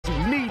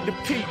need to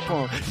peep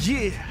on.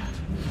 Yeah.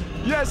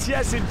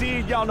 Yes,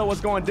 indeed. Y'all know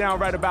what's going down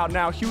right about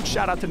now. Huge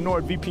shout out to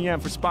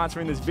NordVPN for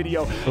sponsoring this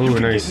video. You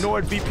can get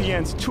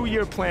NordVPN's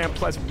 2-year plan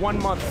plus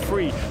 1 month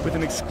free with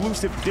an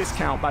exclusive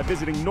discount by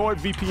visiting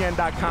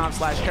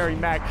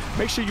nordvpn.com/HarryMack.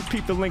 Make sure you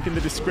peep the link in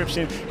the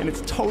description, and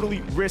it's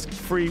totally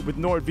risk-free with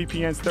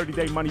NordVPN's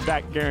 30-day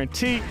money-back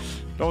guarantee.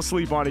 Don't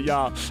sleep on it,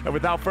 y'all. And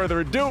without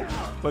further ado,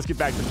 let's get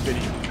back to the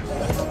video.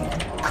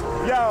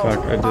 Yo, fuck,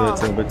 I did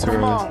that a bit too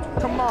early.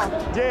 Come on,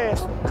 yeah,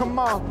 come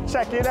on,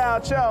 check it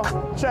out, yo,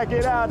 check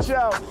it out,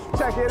 yo,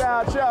 check it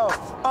out, yo.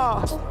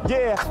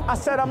 Yeah, I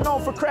said I'm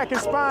known for cracking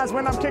spines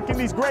when I'm kicking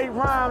these great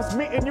rhymes,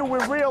 meeting you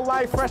in real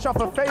life, fresh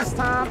off of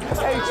FaceTime.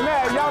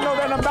 H-Mad, y'all know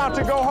that I'm about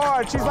to go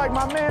hard. She's like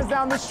my man's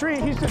down the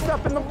street, he's just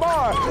up in the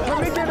bar.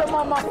 Let me get him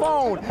on my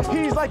phone,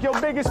 he's like your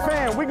biggest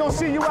fan. We gon'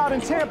 see you out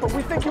in Tampa,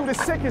 we think you the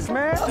sickest,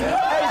 man.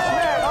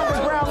 H-Mad,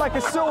 underground like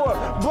a sewer,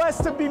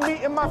 blessed to be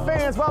meeting my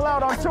fans while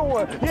out on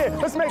tour. Yeah,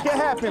 let's make it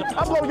happen.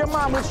 I blow your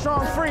mind with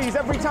strong freeze.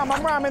 Every time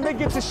I'm rhyming, they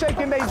get to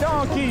shaking they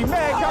donkey.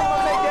 Man, come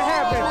on, make it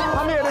happen.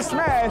 I'm here to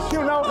smash,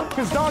 you know,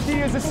 cause donkey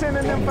is a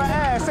synonym for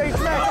ass.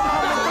 H-Mac, I'm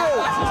coming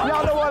through.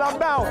 Y'all know what I'm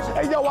about.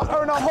 Hey, yo, I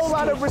earn a whole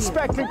lot of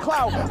respect and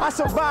clout. I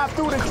survived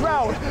through the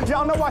drought.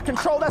 Y'all know I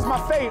control, that's my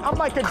fate. I'm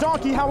like a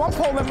donkey, how I'm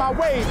pulling my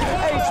weight.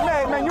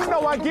 H-Mac, man, you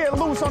know I get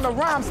loose on the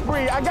rhyme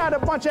spree. I got a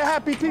bunch of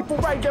happy people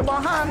right there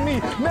behind me.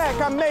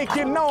 Mac, I make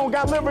it known,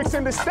 got lyrics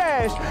in the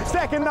stash.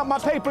 Stacking up my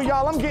paper,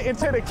 y'all, I'm getting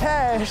to the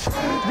cash.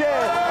 Yeah,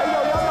 hey,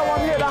 yo, y'all know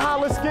I'm here to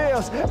holler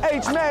skills.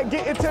 H-Mac,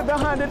 getting to the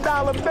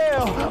 $100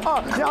 bill.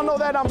 Y'all know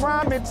that I'm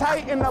rhyming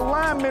tight in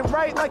alignment,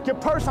 right? Like your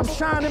purse, I'm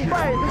shining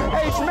bright.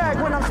 H-Mac,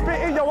 when I'm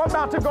spitting, yo, I'm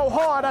about to go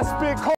hard. I spit cold.